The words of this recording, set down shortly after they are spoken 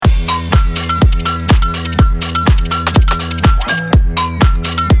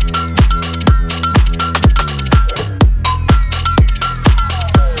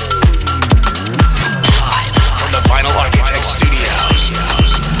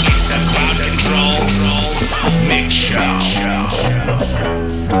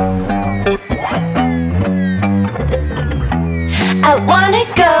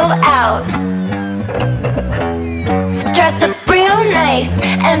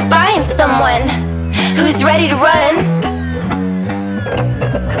and find someone who's ready to run.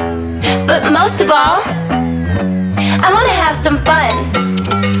 But most of all, I wanna have some fun.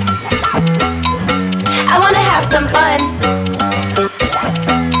 I wanna have some fun.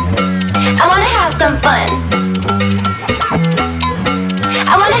 I wanna have some fun.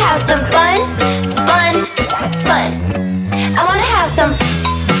 I wanna have some fun, fun, fun. I wanna have some.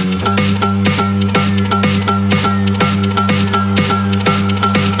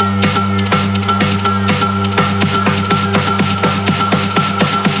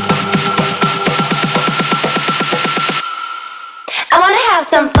 I wanna have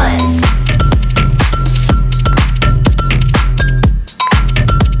some fun.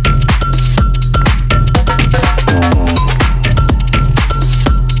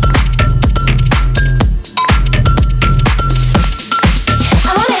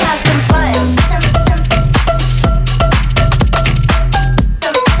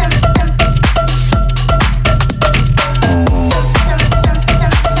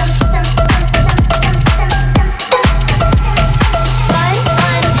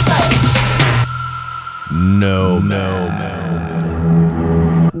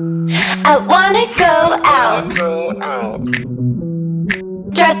 I wanna go out,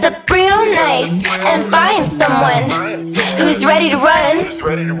 dress up real nice, and find someone who's ready to run.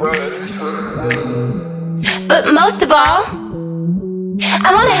 But most of all, I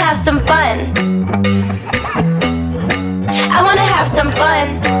wanna have some fun. I wanna have some fun.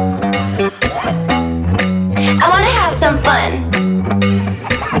 I wanna have some fun.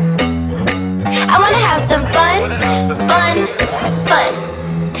 I wanna have some fun, fun, fun.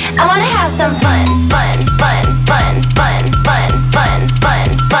 I wanna have some fun, fun, fun, fun, fun, fun, fun, fun, fun,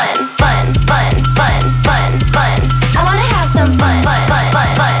 fun, fun, fun, fun, fun. I wanna have some fun, fun, fun, fun,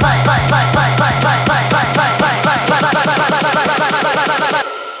 fun, fun, fun, fun, fun, fun, fun, fun, fun, fun, fun.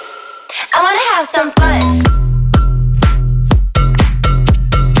 I wanna have some fun.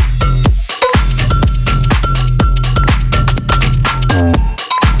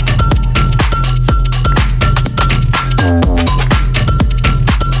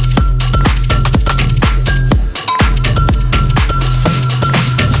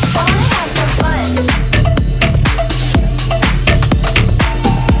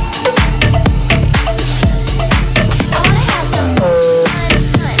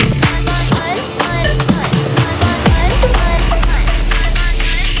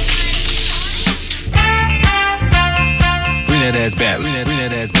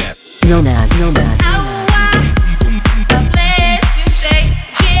 Nomad.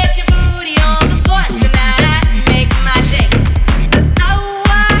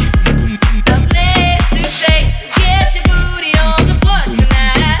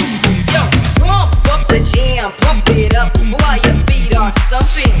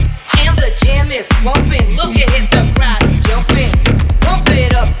 Bumping, look ahead, the crowd is jumping. Pump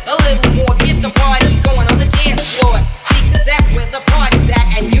it up a little more, get the party going on the dance floor. See, 'cause that's where the party's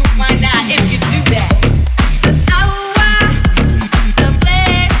at, and you find out if you do that. The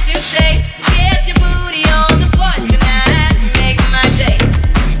place to stay, get your booty on the floor tonight, make my day.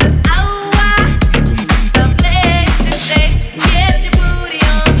 The place to stay, get your booty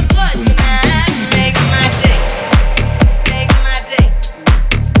on the floor tonight, make my day. Make my day.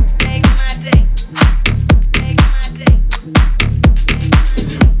 Make my day. Make my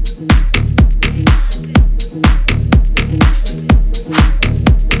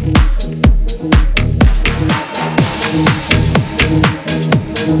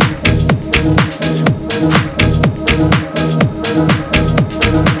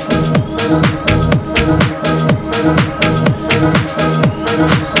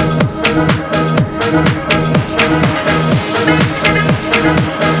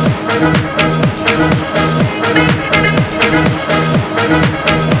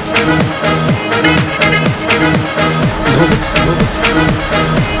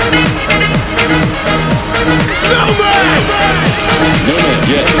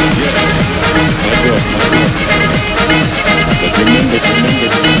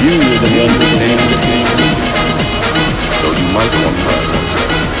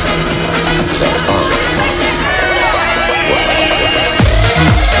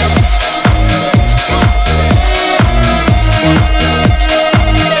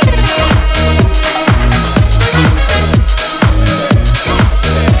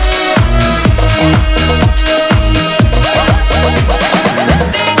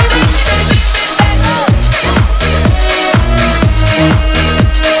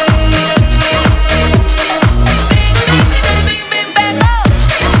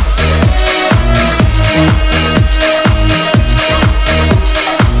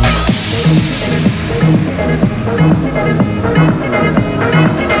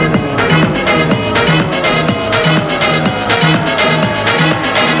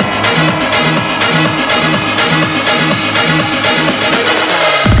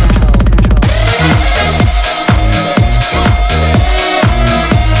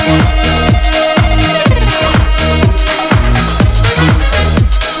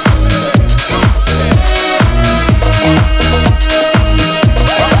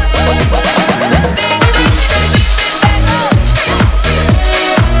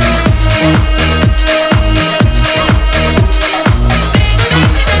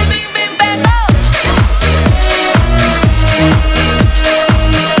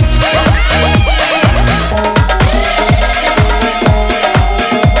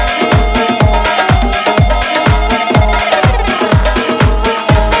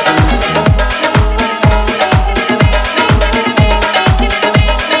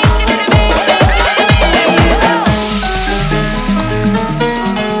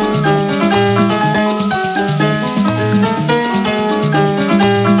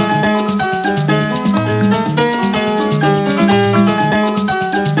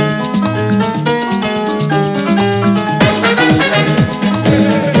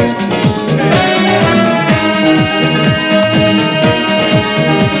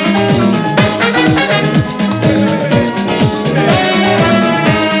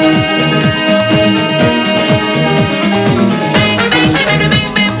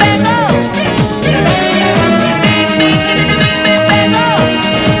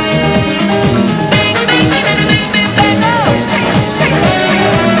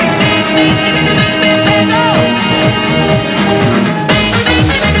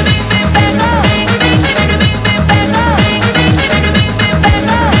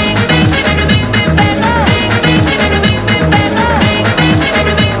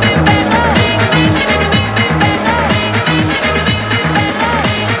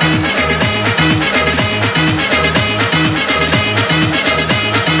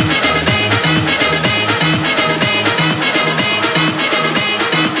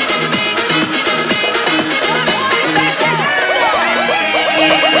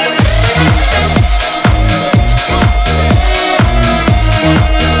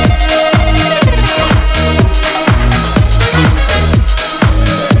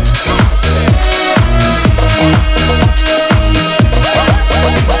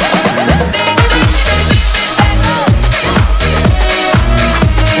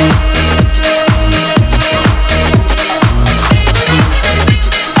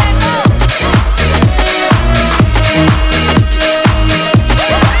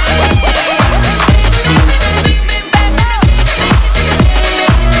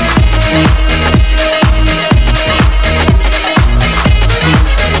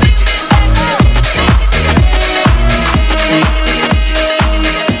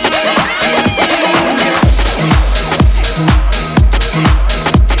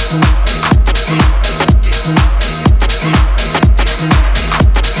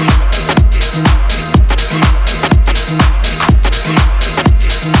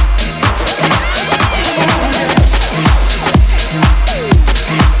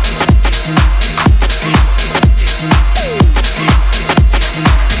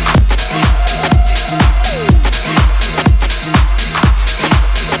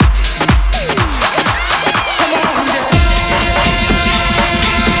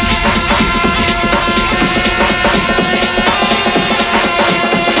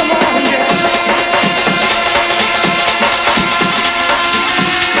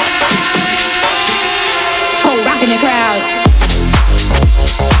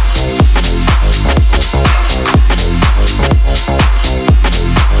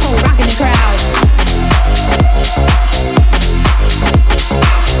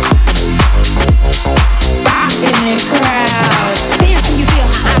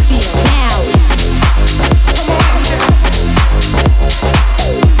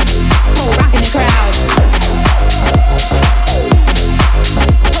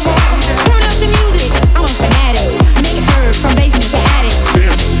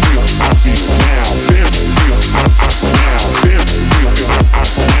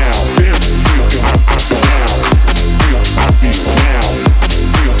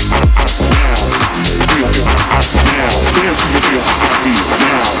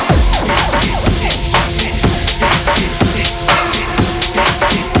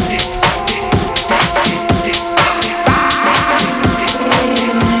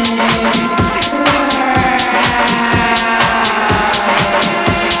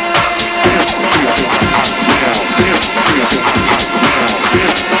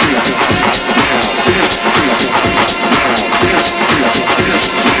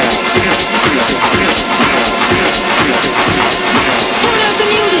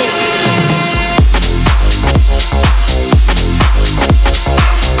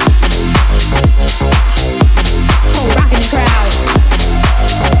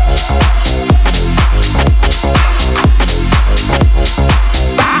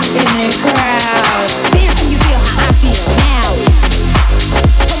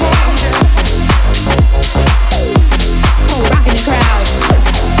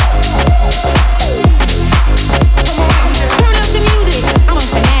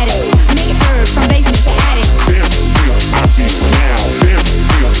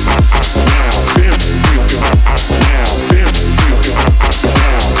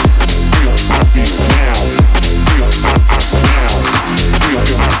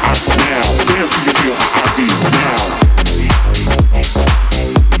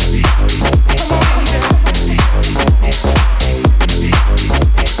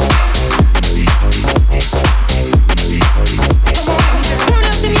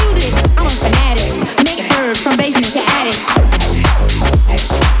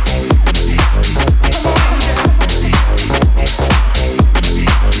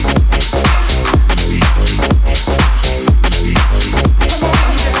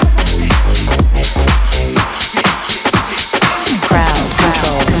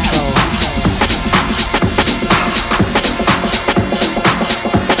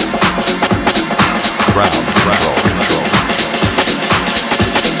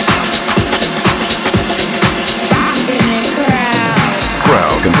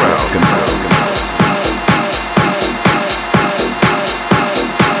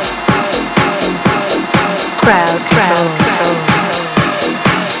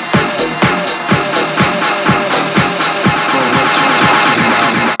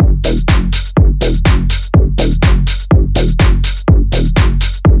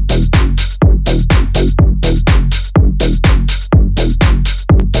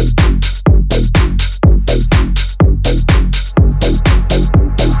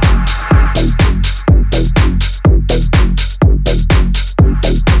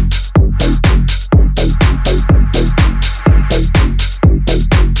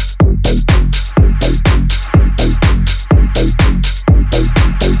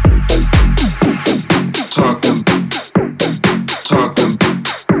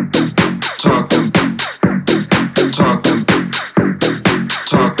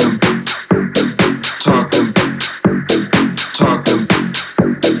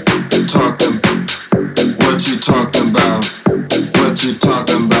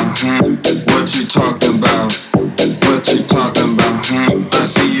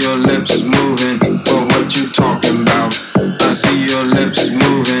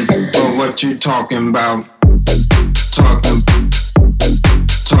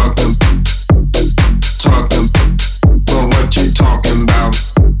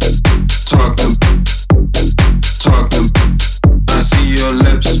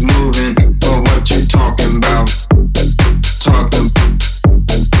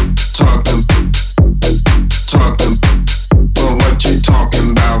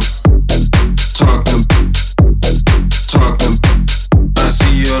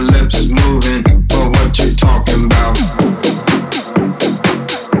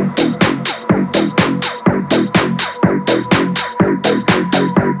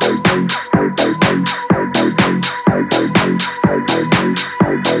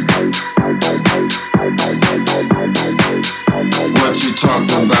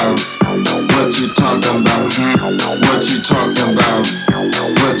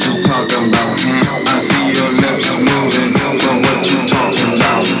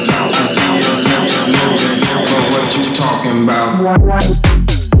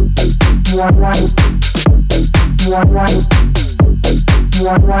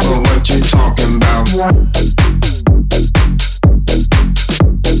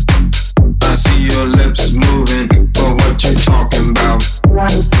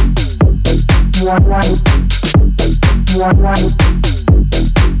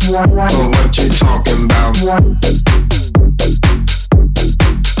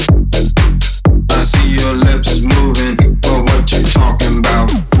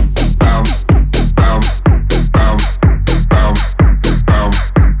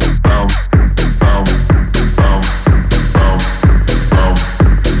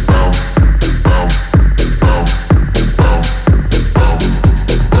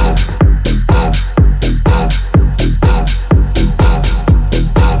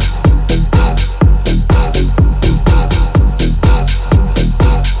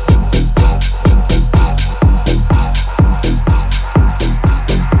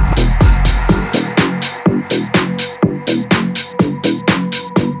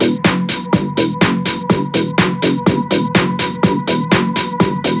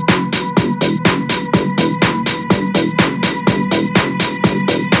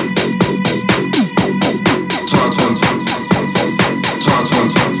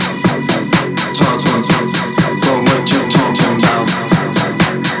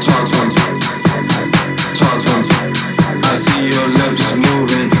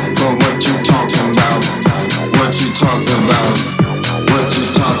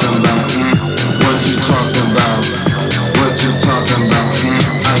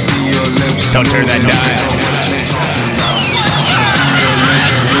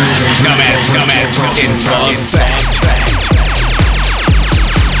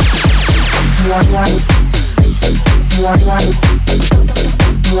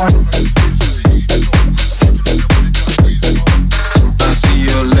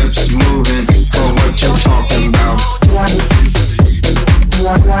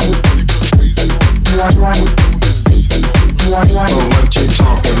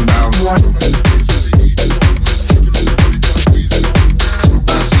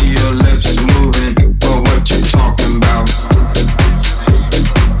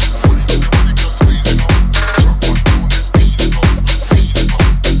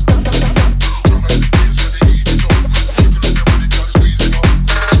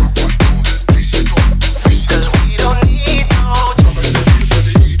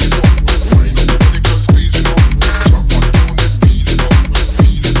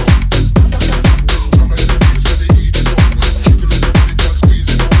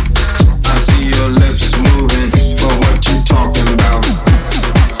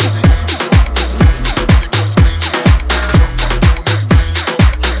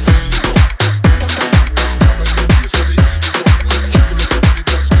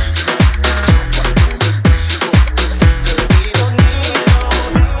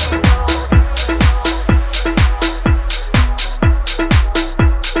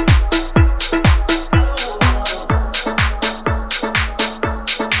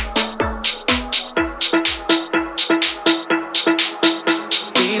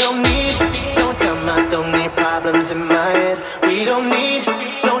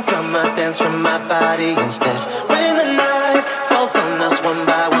drama, dance from my body instead. When the night falls on us one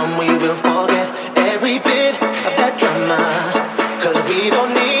by one, we will forget every bit of that drama. Cause we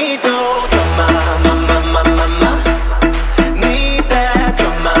don't need no drama, mama, mama, mama. Need that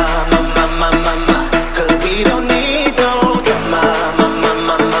drama, mama, mama, mama. Cause we don't need no drama, mama,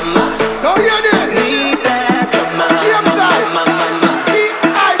 mama, mama. No, hear this. Need that drama, Side. mama, mama, mama.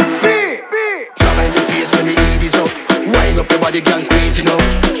 VIP. Drama in the face when the heat is up. Wind up your body, girl, squeeze it up.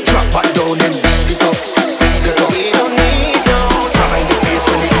 Drop it down and beat it up. Beat it up. We don't need no Drama in the face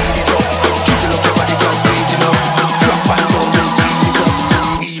when the heat is up. Jiggle up your body, girl, squeeze it up. Drop it down and beat it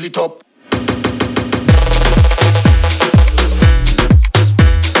up. Wheel it up.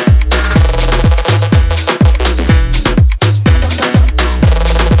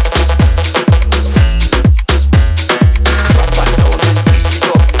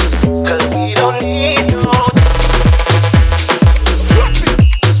 cause we don't need no.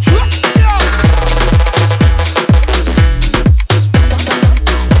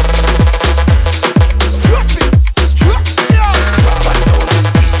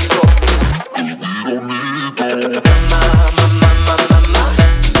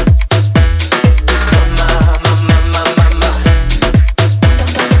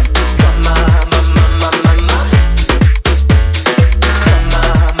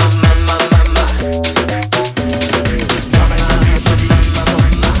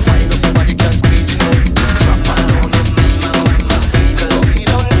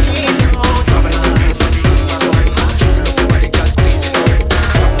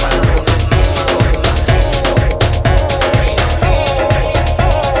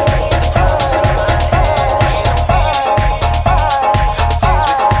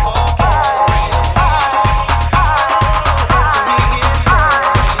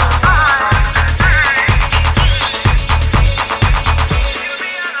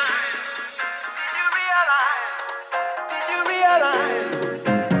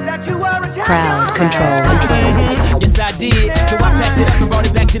 Crowd control. Yes, I did. So I packed it up and brought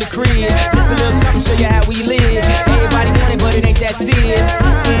it back to the crib. Just a little something, show you how we live. Everybody want it, but it ain't that serious.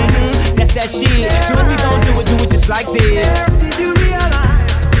 That's that shit. So if you gon' do it just like this. Did you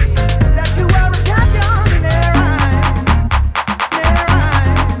realize that you were a champion in their eyes?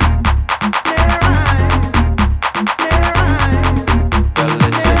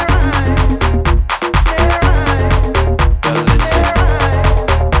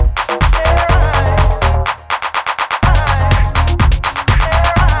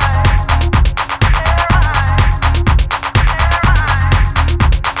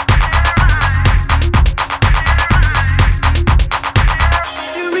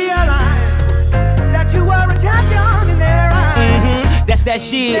 That's that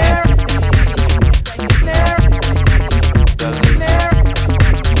shit.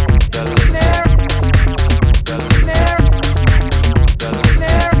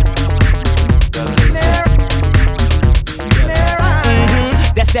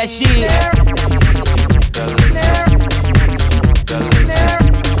 That's that shit.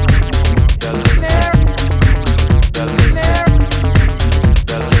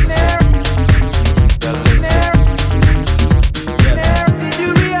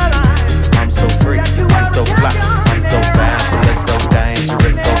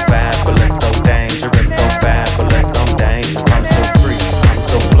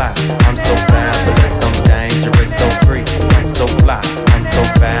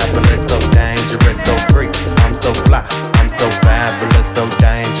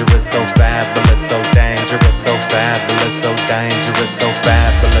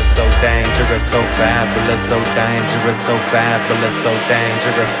 So dangerous, so fabulous, so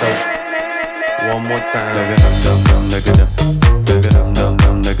dangerous, so. One more time. Look it up, dum dum, look it up. Look it up, dum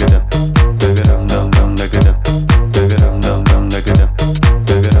dum, look it up. Look it up, dum dum, look it up. Look it up, dum dum, look it up.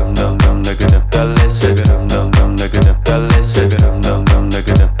 Look it up, dum dum, look it up. Delicious. Look it up, dum dum, look it up. Delicious. Look it up, dum dum, look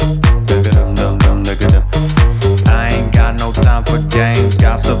it up. Look it up, dum dum, look it up. I ain't got no time for games,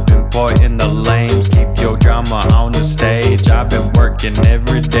 gossiping, pointing the lames. Keep your drama on the stage. I've been working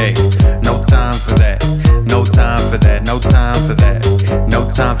every day. No time for that. No time for that, no time for that, no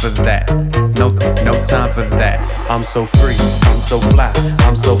time for that, no time for that. I'm so free, I'm so fly,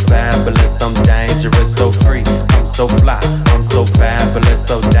 I'm so fabulous, I'm dangerous, so free. I'm so fly, I'm so fabulous,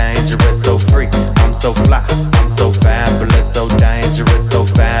 so dangerous, so free. I'm so fly, I'm so fabulous, so dangerous, so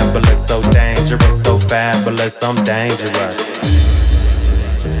fabulous, so dangerous, so fabulous, I'm dangerous.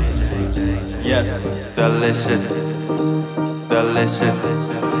 Yes, delicious,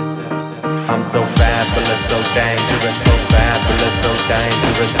 delicious. I'm so fabulous, so dangerous, so fabulous. fabulous, so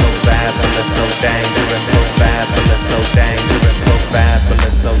dangerous, so fabulous, so dangerous, so fabulous, so dangerous, so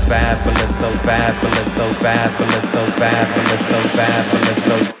fabulous, so fabulous, so fabulous, so fabulous, so fabulous, so fabulous,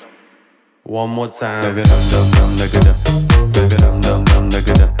 so. One more time. Look it up, dum dum, look it up. Look it up, dum dum, look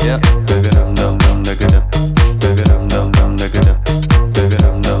it up. Yep. Look it up, dum dum, look it up. Look it up, dum dum, look it up. Look it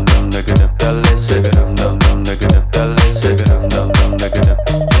up, dum dum, look it up. Delicious. Look it up, dum dum, look it up. Delicious. Look it up, dum dum, look it up.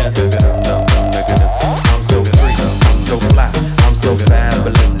 Yes. Look it up, dum dum, look it up. I'm so free, I'm so fly, I'm so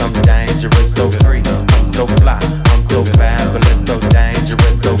fabulous, I'm dangerous, so free. I'm so fly, I'm so fabulous, so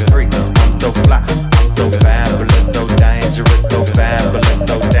dangerous, so free. I'm so fly, I'm so fabulous, so dangerous, so fabulous,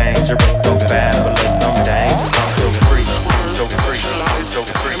 so dangerous, so fabulous, I'm dangerous. I'm so free, I'm so free, I'm so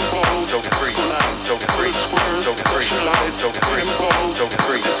free, I'm so free, I'm so free, I'm so free, I'm so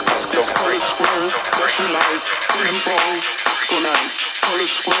free, I'm so free, so free, so free. Colored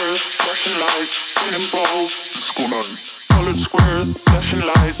squares, flashing lights, spinning balls, disco night. Colored squares, flashing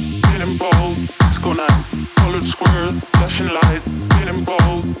light, spinning balls, disco night. Colored squares, flashing light, spinning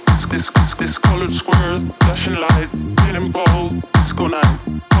balls, this colored squares, flashing light, spinning balls, disco night.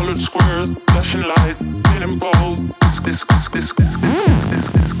 Colored squares, flashing light, spinning balls, this.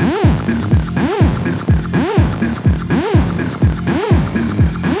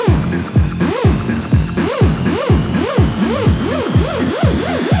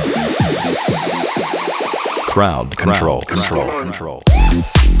 Crowd control.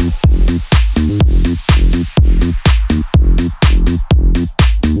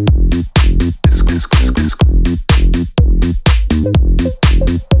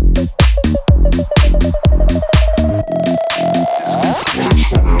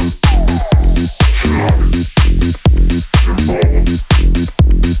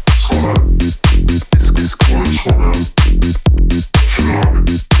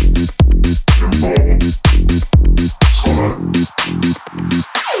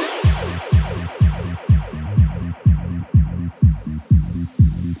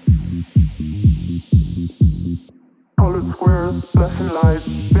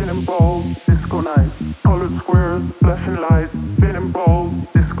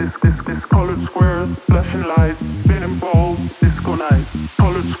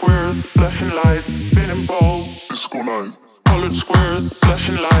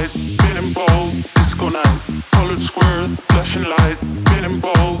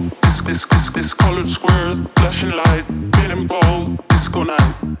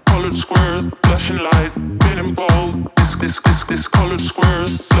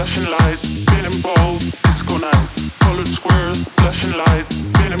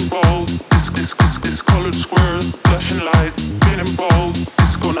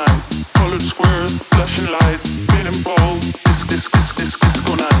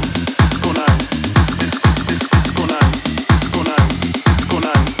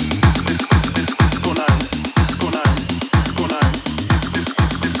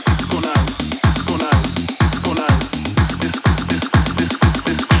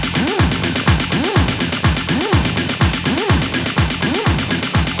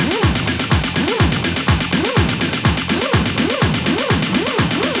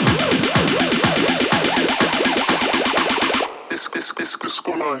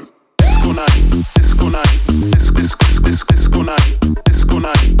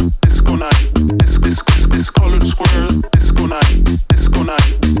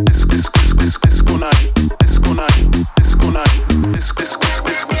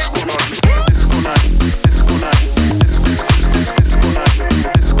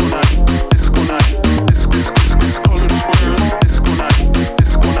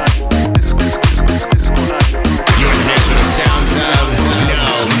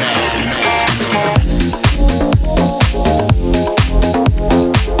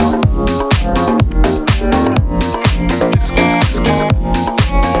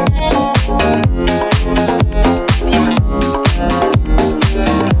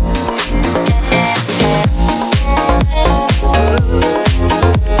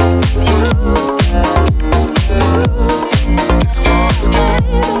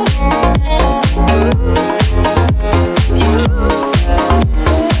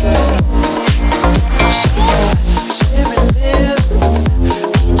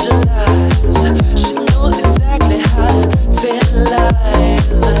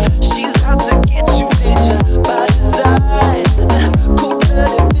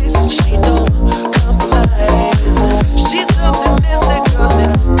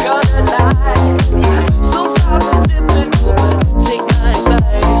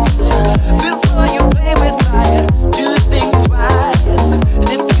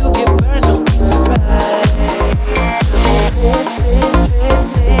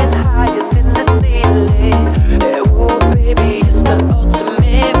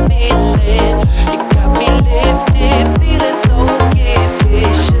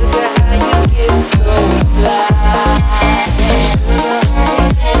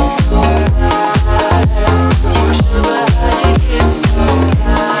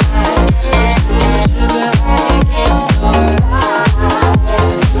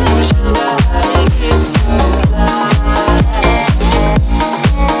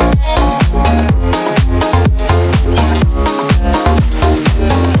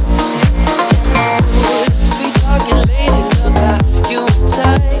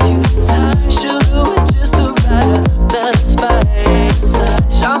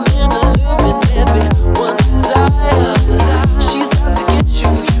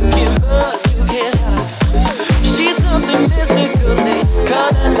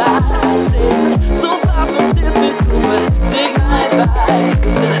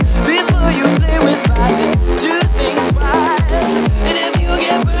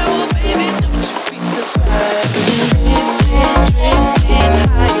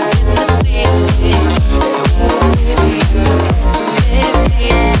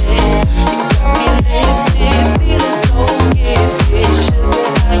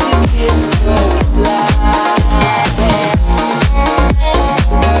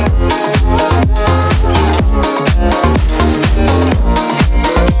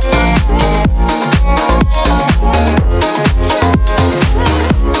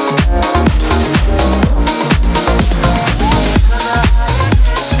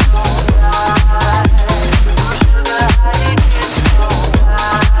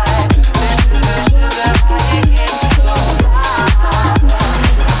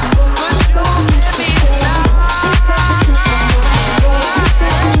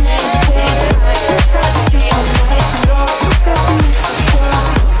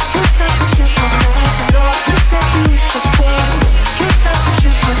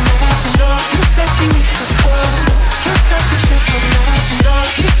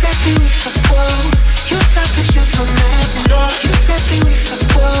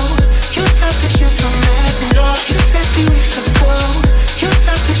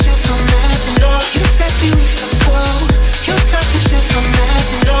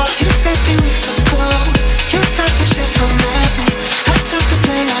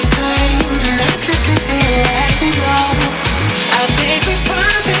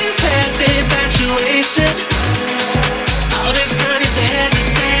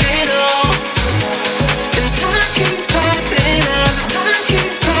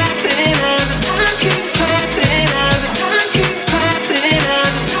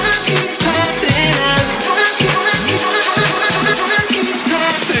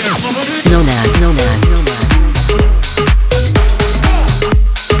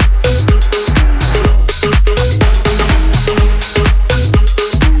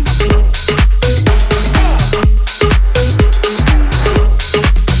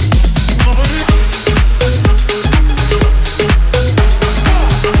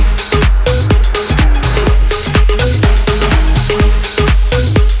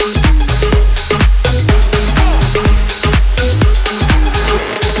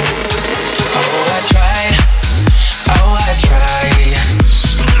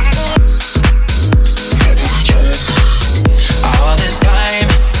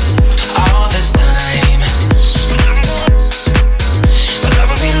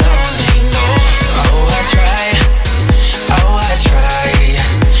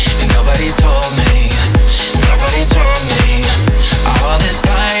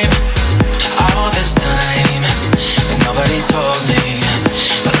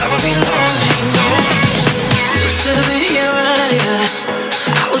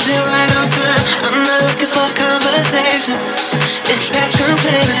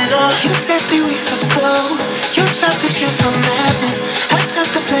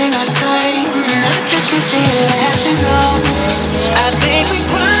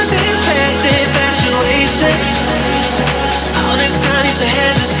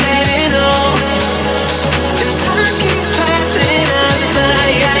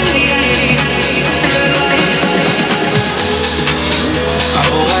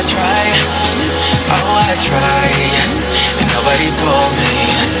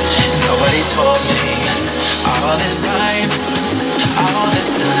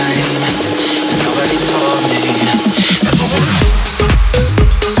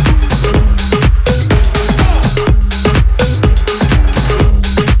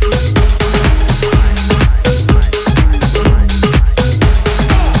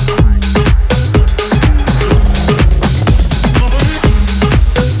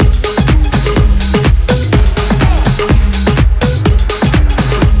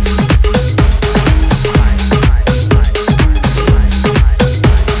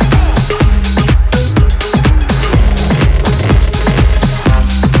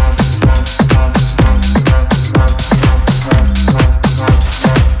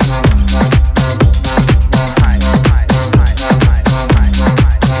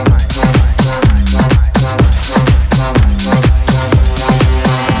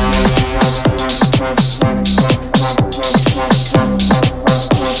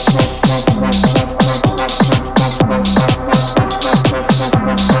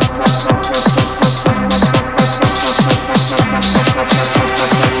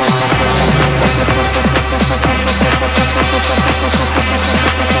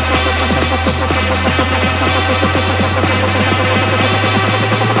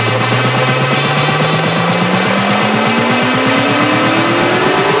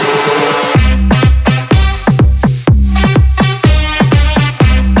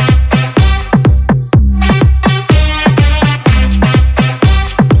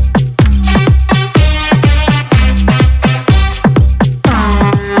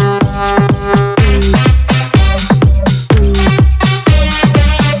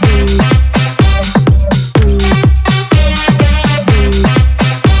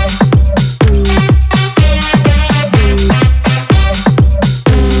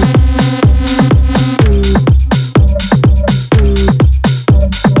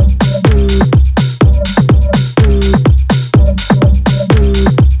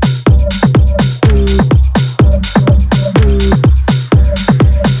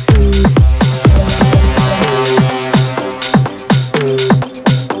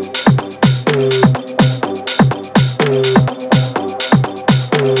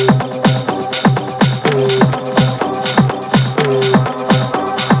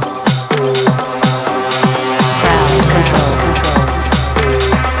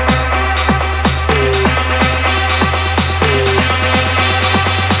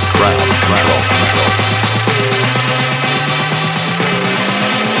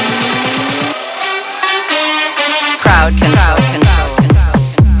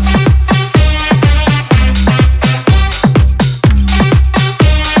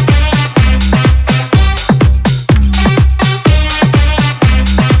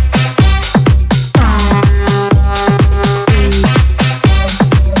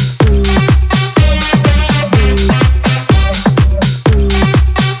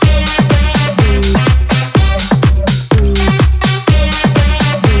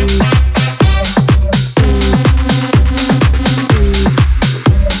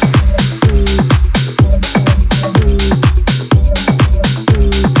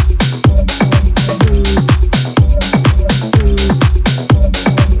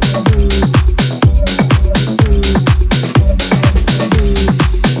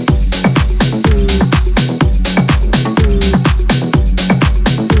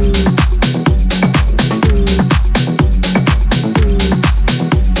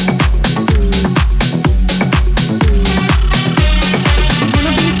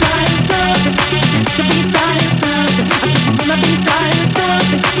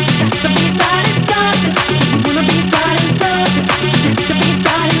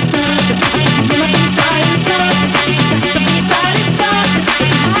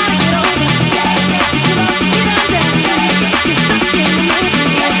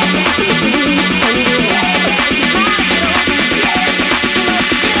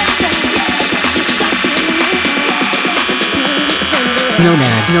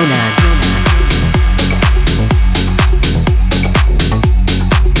 Nomad.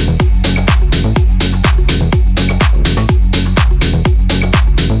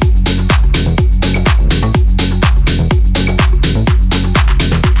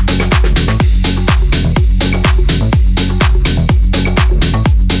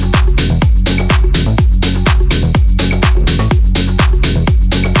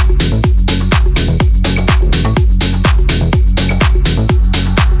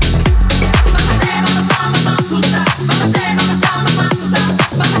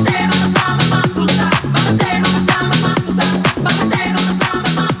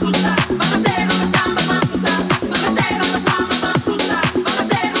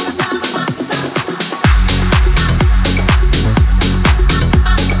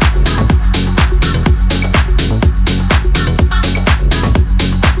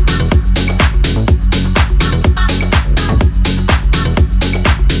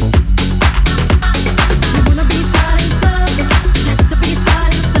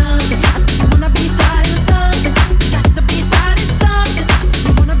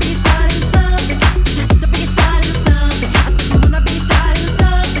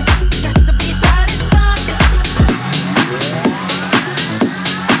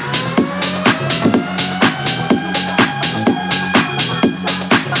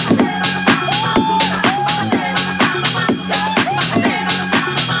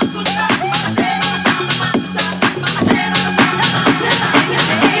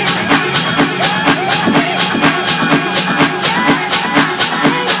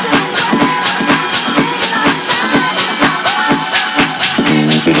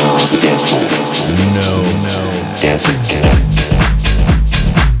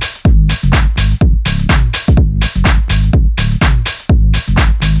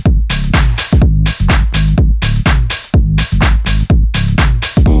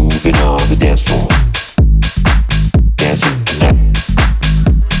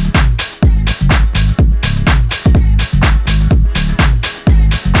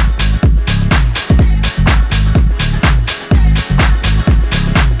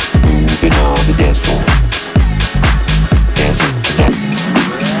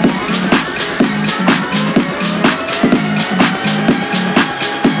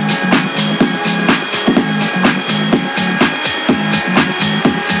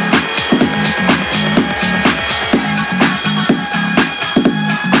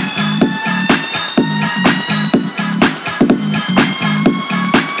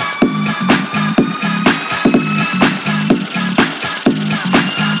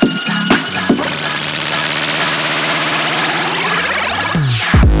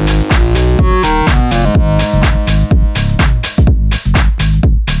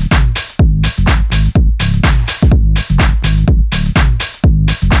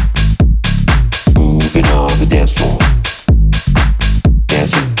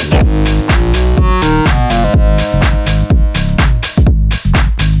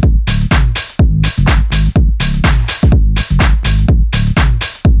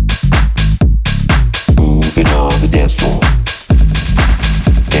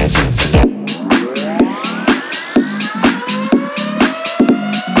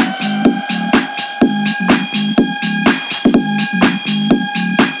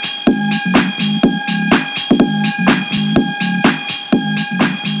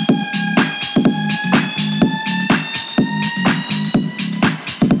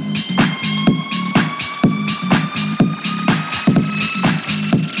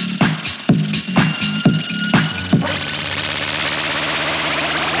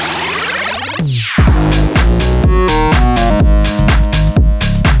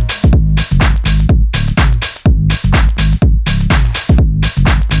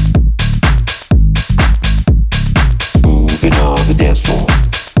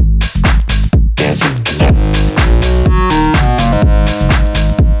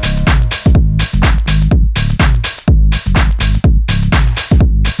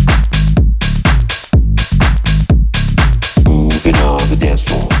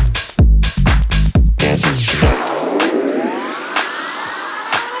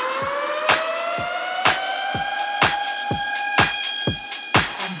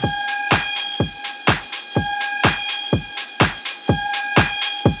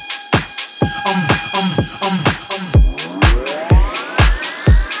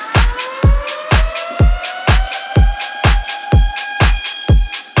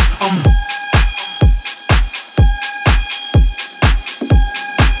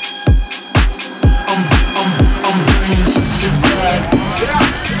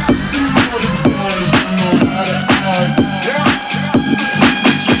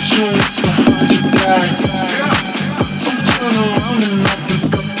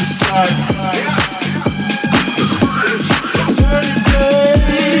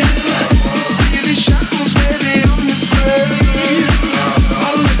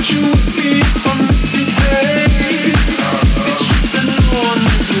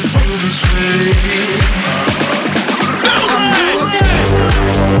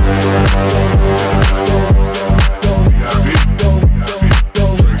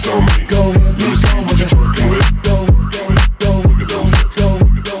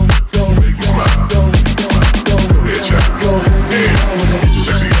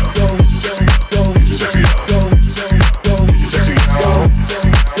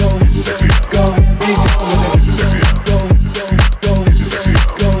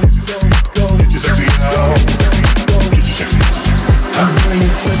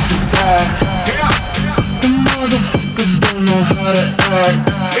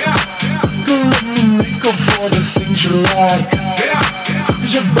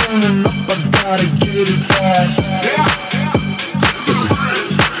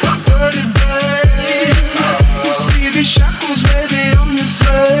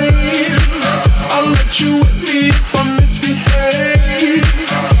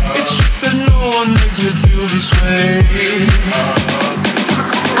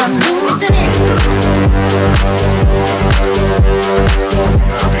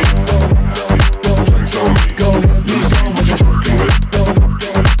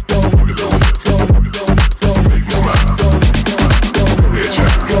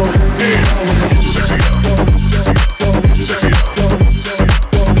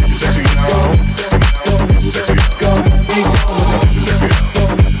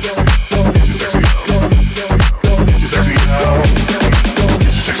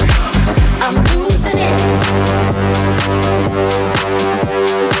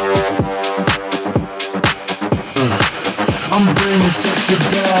 it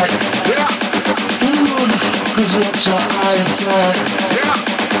back. Who motherfuckers want your eye attack?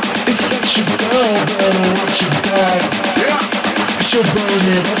 If that's your girl, better watch your back. She'll burn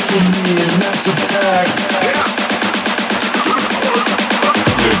it up for me, and that's a fact.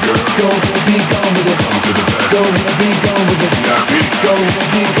 Go ahead, be gone with it. Go ahead, be gone with it. Go ahead,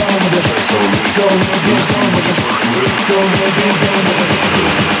 be gone with it. Go ahead, be gone with it. Go ahead, be gone with it. Go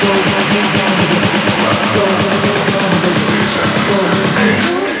ahead, be gone with it. Go ahead, be gone with it. Go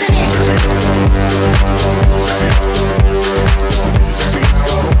ahead, losing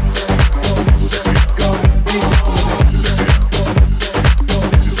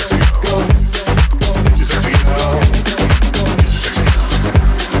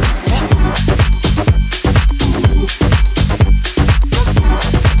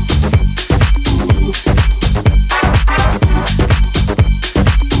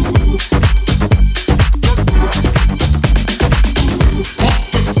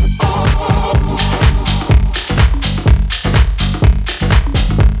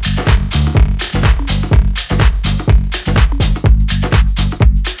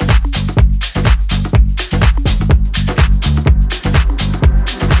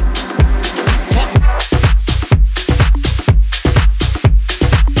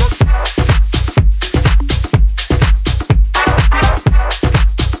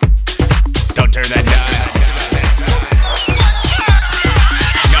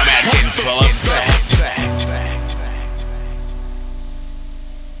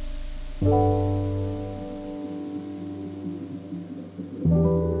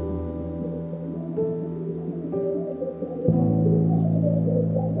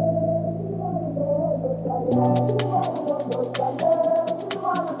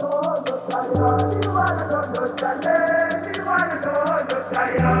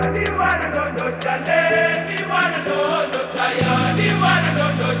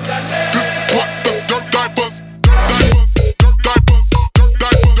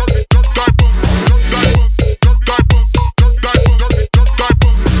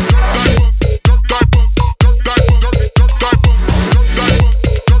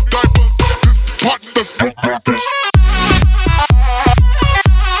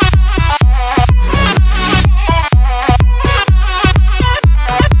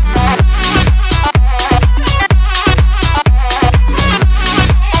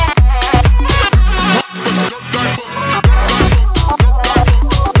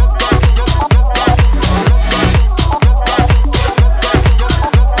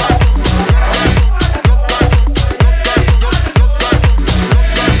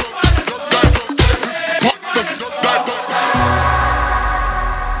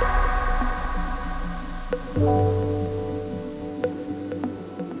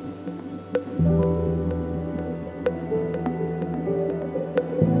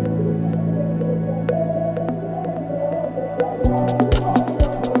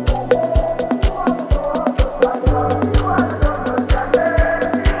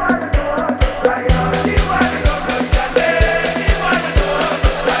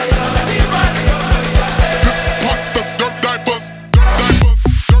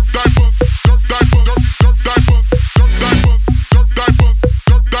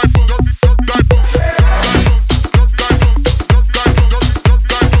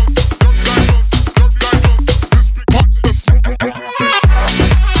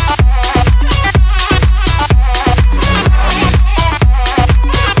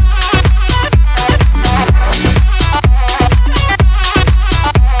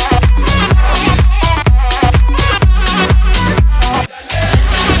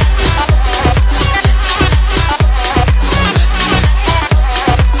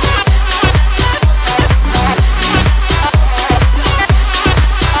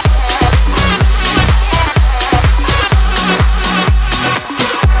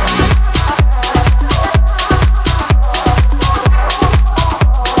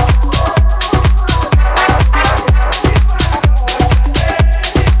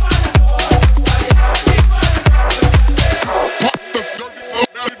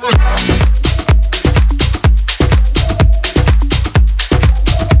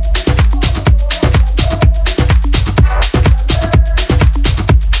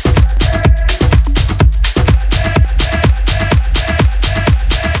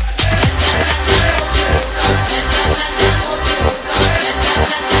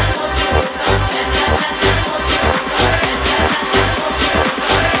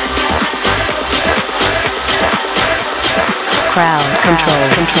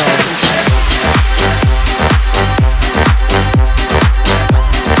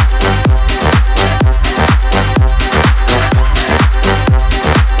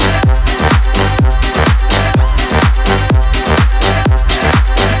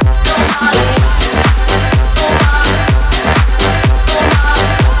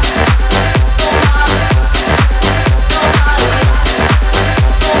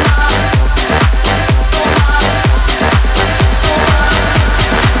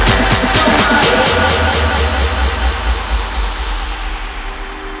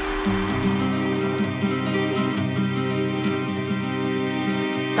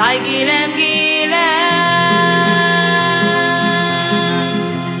Taigilem gilem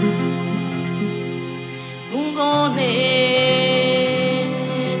Ungone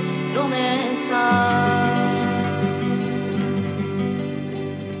Romenza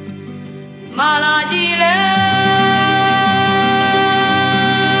Malagile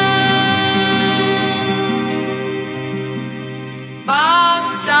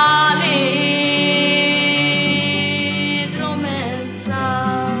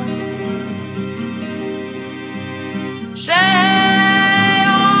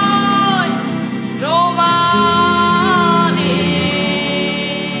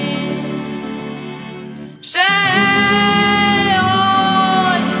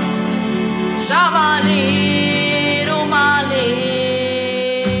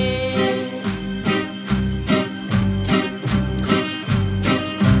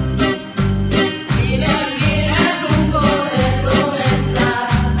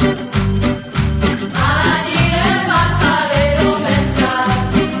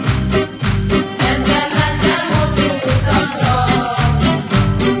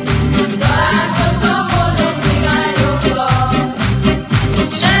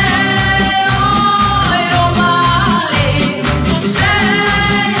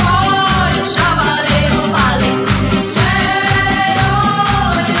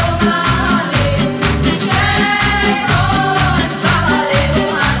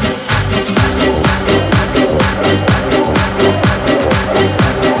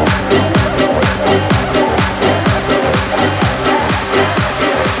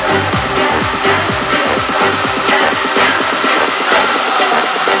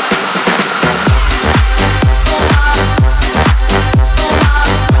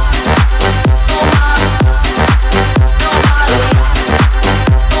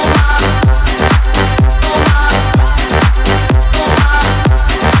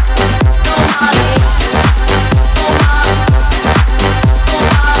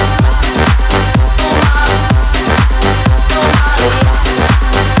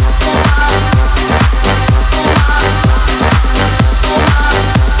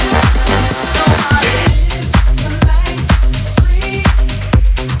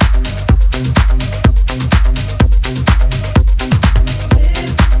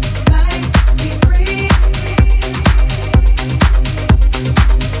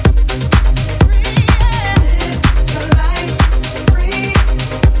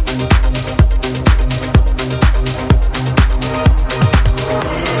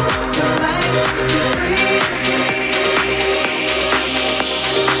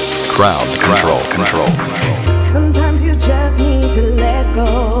Crowd control. Sometimes you just need to let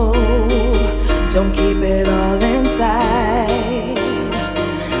go. Don't keep it all inside.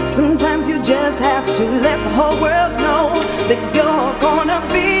 Sometimes you just have to let the whole world know that you're gonna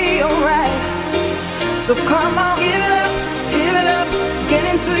be alright. So come on, give it up, get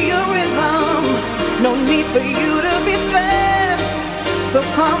into your rhythm. No need for you to be stressed. So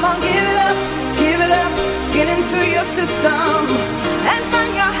come on, give it up, get into your system and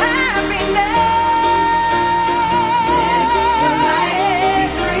find your happiness.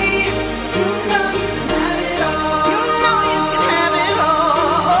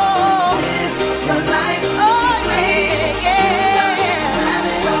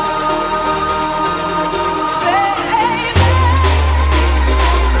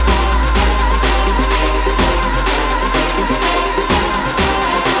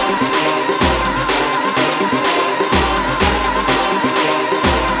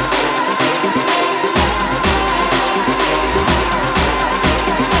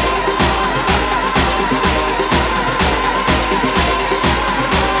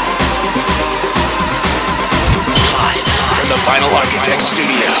 Final Architect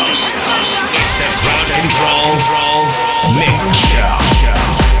Studios. It's the Crowd Control Mix Show.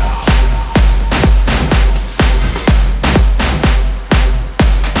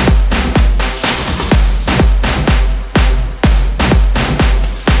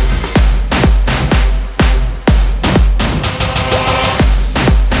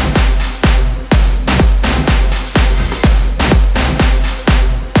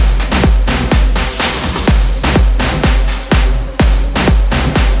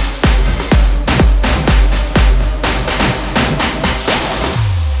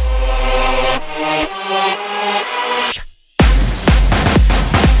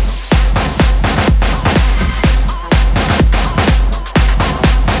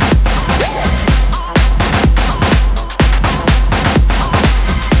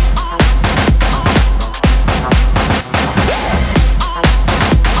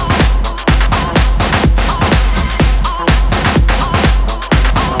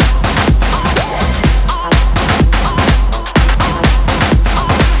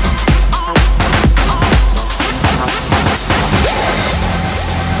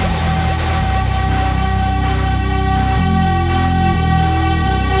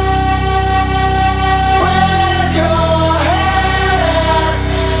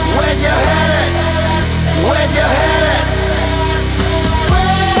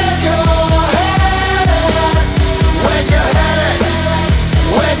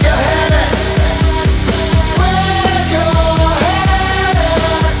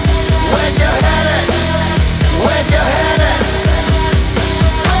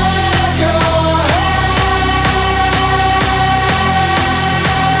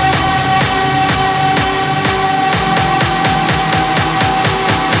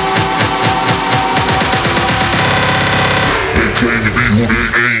 Chop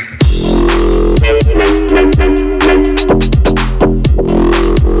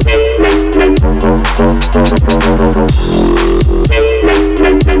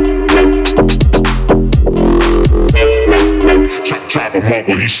him up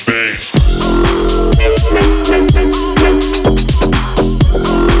when he stays.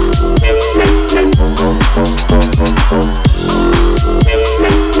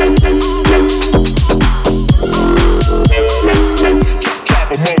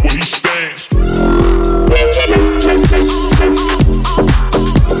 Chop him up when he stays.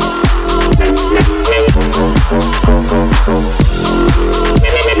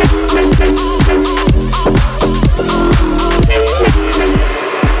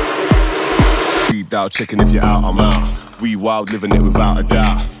 Out checking if you're out, I'm out. We wild, living it without a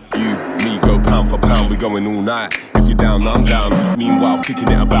doubt. You, me, go pound for pound, we going all night. If you're down, I'm down. Meanwhile, kicking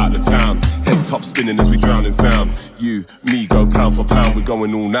it about the town. Head top spinning as we drown in sound. You, me, go pound for pound, we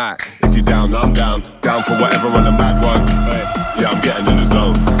going all night. If you're down, I'm down. Down for whatever on the mad one. Yeah, I'm getting in the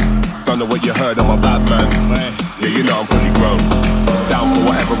zone. Don't know what you heard, I'm a bad man. Yeah, you know I'm fully grown. Down for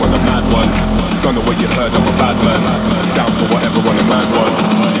whatever on the mad one. Don't know what you heard, I'm a bad man. Down for whatever on the mad one.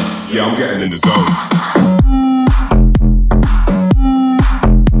 Yeah, I'm getting in the zone.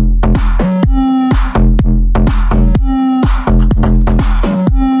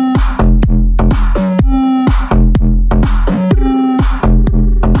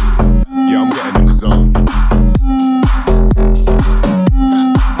 Yeah, I'm getting in the zone.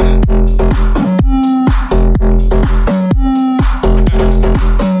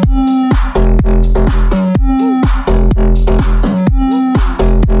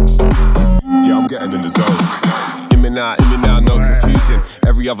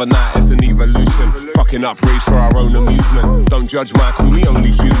 Every other night it's an evolution. Fucking up rage for our own amusement. Don't judge Michael, we only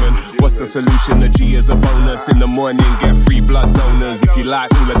human. What's the solution? The G is a bonus. In the morning, get free blood donors. If you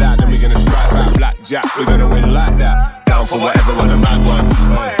like all of that, then we're gonna strike back. Blackjack, we're gonna win like that. Down for whatever on the mad one.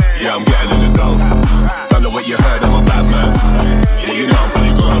 Yeah, I'm getting in the zone. Don't know what you heard, I'm a bad man. Yeah, you know I'm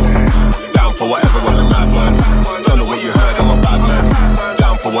fully grown. Down for whatever on the mad one. Don't know what you heard, I'm a bad man.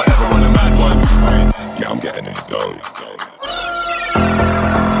 Down for whatever on the mad one. Yeah, I'm getting in the zone.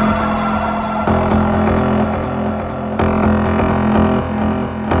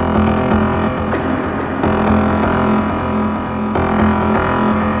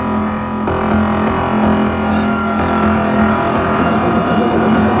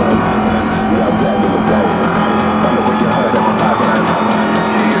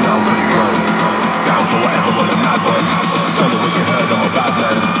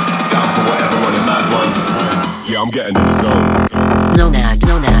 I'm getting in the zone. Nomad,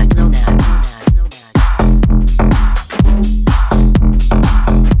 nomad, nomad.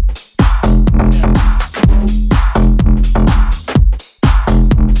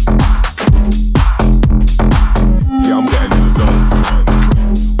 Yeah, I'm getting in the zone.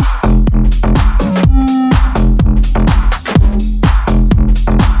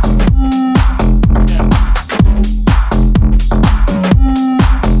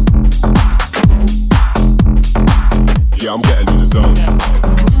 Yeah, I'm getting in the zone.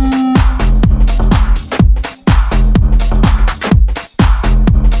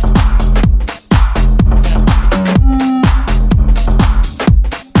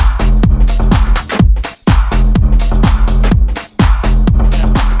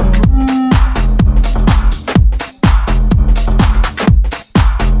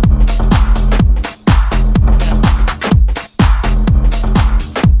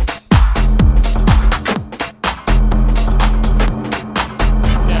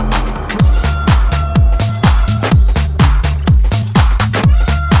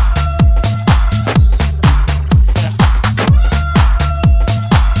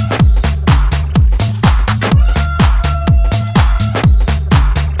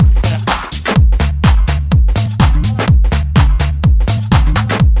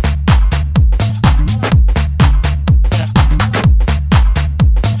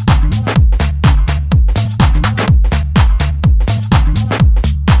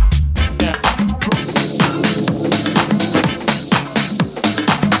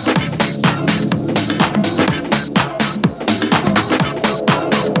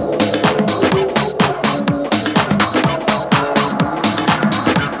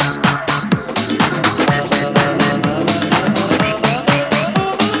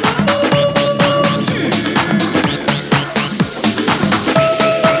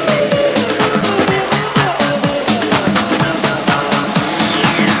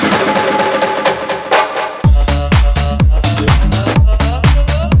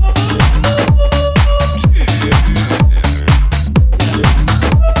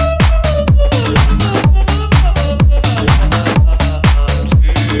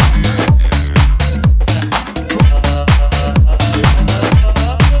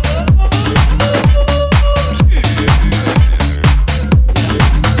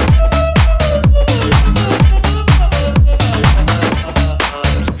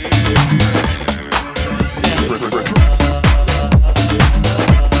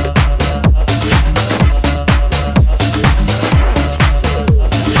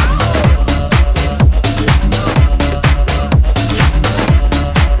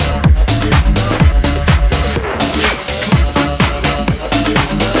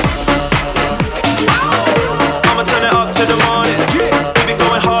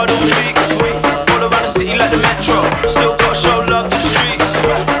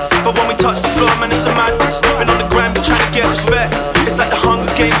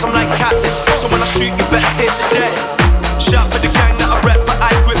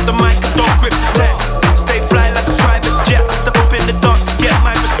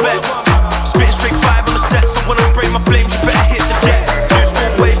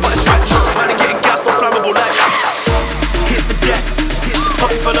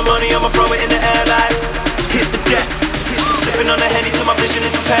 Pocket full of money, I'ma throw it in the air like hit the deck. Sipping on the Henny till my vision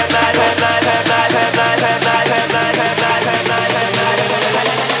is impaired like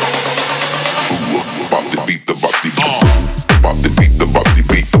Bop the beat, the bop the beat. Bop the beat, the bop the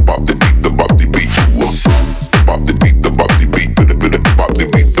beat, the bop the beat, the bop the beat. Bop the beat, the bop the beat, bop the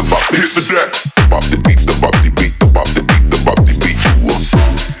beat, the bop the hit the deck. Bop the beat, the bop the beat, the bop the beat, the bop the beat.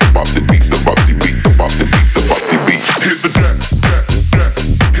 Bop the beat, the bop the beat, the bop the beat, the bop the beat. Hit the deck, deck,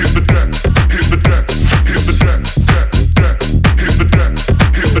 hit the deck, hit the deck, hit the deck, deck, hit the deck,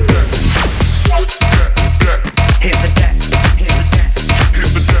 hit the deck, deck, hit the deck, hit the deck, hit the deck, deck, hit the deck, hit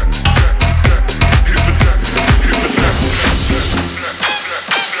the deck.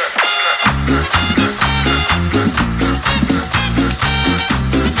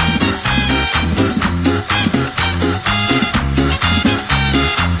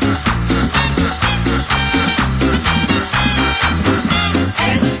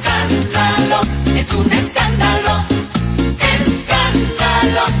 Escándalo, es un escándalo.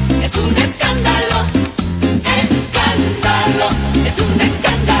 Escándalo, es un escándalo. Escándalo, es un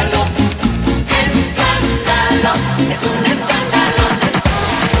escándalo. Escándalo, es un escándalo.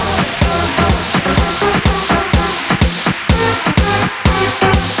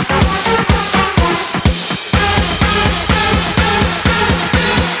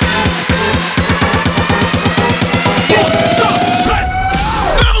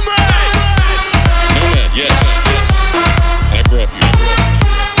 Nomad, yes. I grew up here.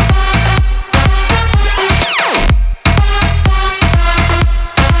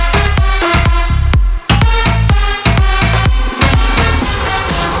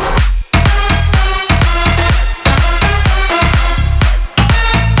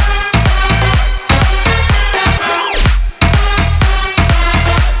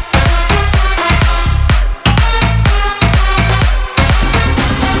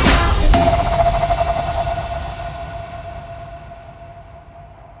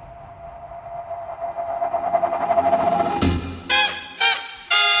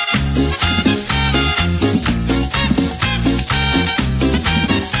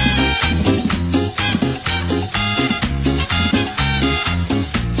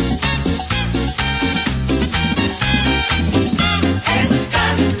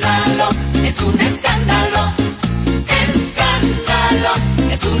 Escándalo, es un escándalo. Escándalo,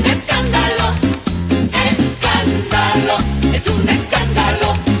 es un escándalo. Escándalo, es un escándalo.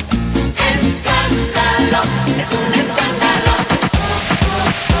 Escándalo, es un escándalo.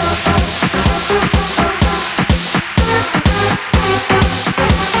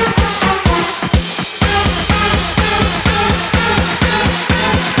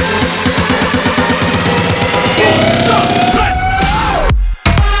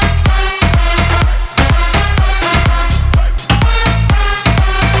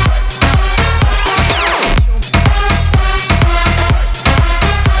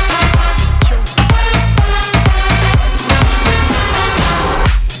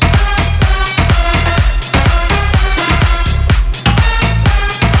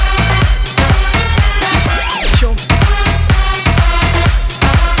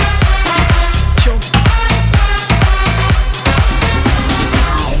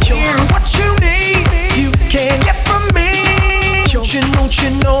 What you need, you can get from me. Don't you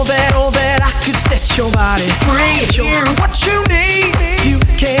know that I could set your body free. What you need, you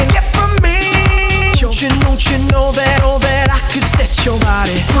can get from me. Don't you know that I could set your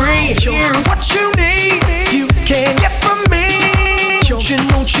body free. What you need, you can get from me. Don't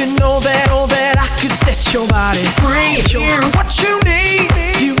you know that I could set your body free. What you need,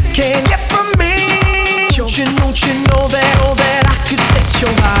 you can get from me. Don't you know that I could set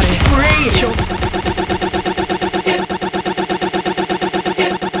your body free.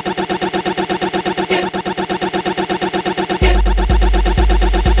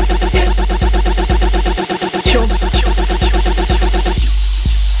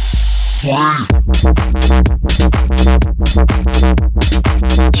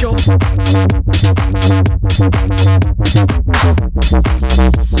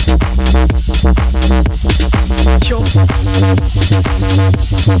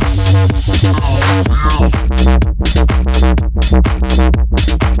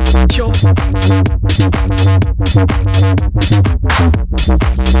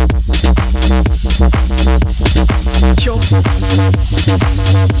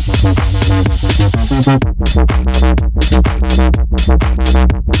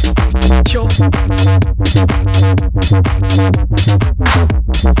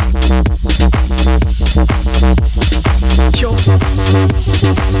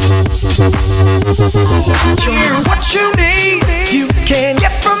 What you need, you can can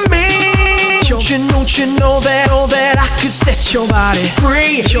get from me. Don't you know that I could set your body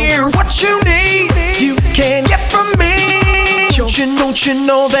free. Hear what you need, you can get from me. Don't you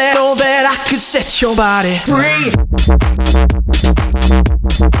know that I could set your body free.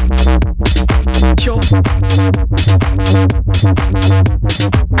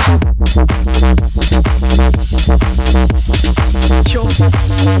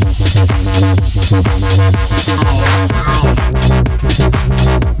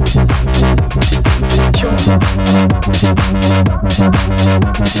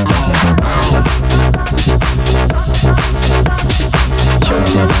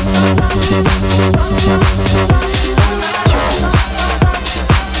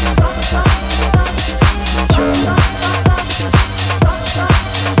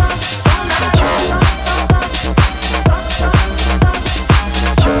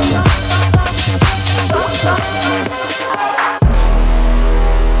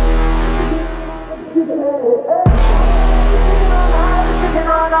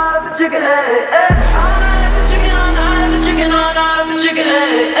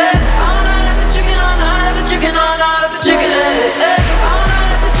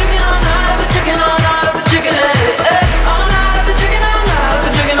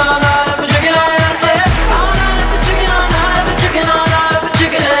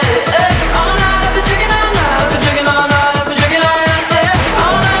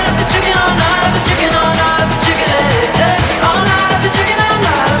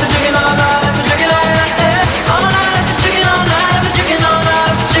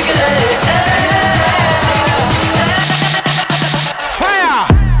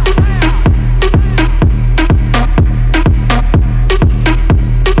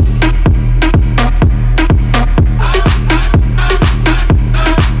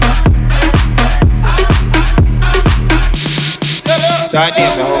 Start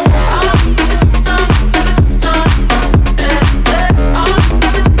dancing, ho.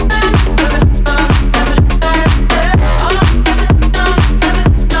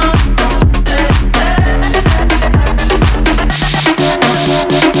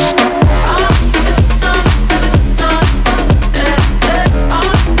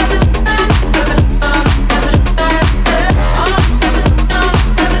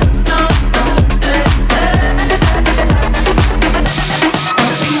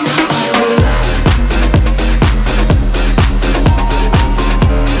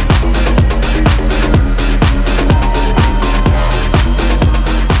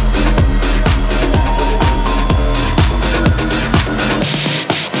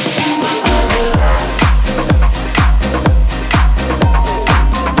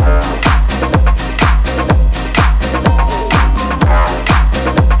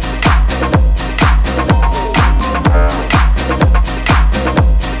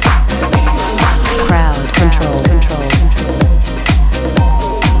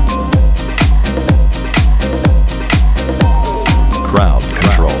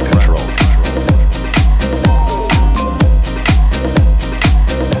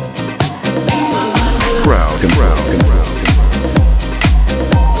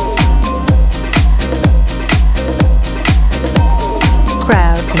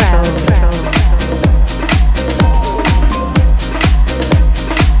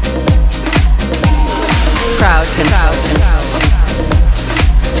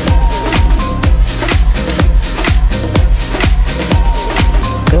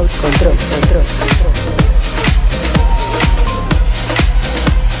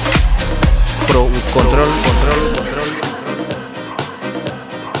 Control.